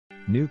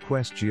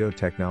NewQuest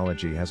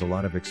Geotechnology has a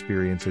lot of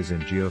experiences in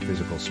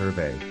geophysical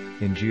survey,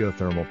 in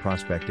geothermal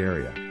prospect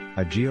area.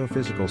 A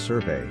geophysical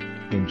survey,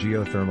 in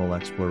geothermal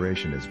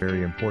exploration is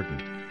very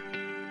important.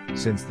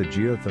 Since the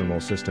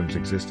geothermal system's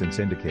existence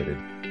indicated,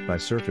 by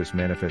surface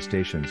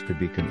manifestations could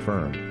be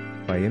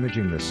confirmed, by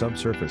imaging the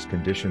subsurface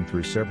condition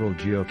through several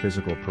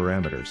geophysical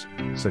parameters,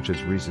 such as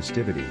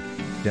resistivity,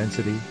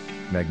 density,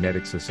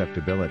 magnetic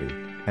susceptibility,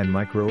 and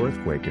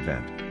microearthquake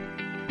event.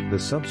 The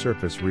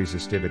subsurface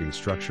resistivity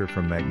structure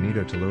from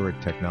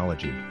magnetotelluric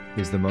technology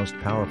is the most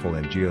powerful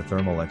in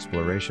geothermal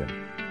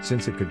exploration,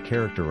 since it could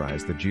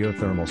characterize the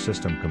geothermal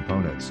system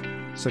components,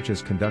 such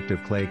as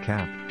conductive clay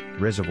cap,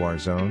 reservoir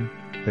zone,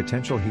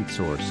 potential heat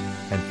source,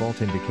 and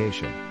fault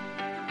indication.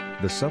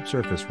 The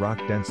subsurface rock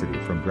density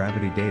from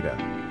gravity data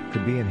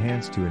could be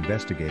enhanced to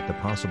investigate the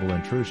possible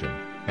intrusion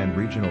and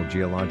regional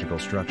geological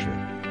structure.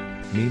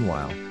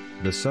 Meanwhile,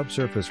 the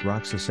subsurface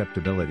rock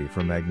susceptibility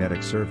from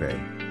magnetic survey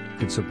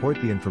could support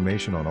the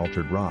information on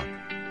altered rock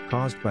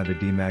caused by the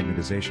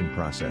demagnetization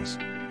process.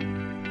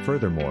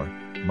 Furthermore,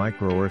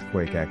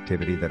 microearthquake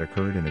activity that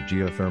occurred in a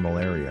geothermal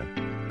area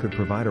could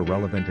provide a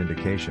relevant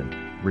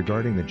indication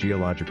regarding the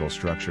geological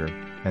structure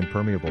and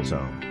permeable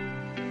zone.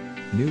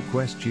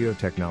 NewQuest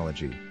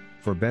Geotechnology,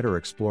 for better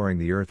exploring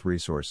the Earth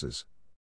resources.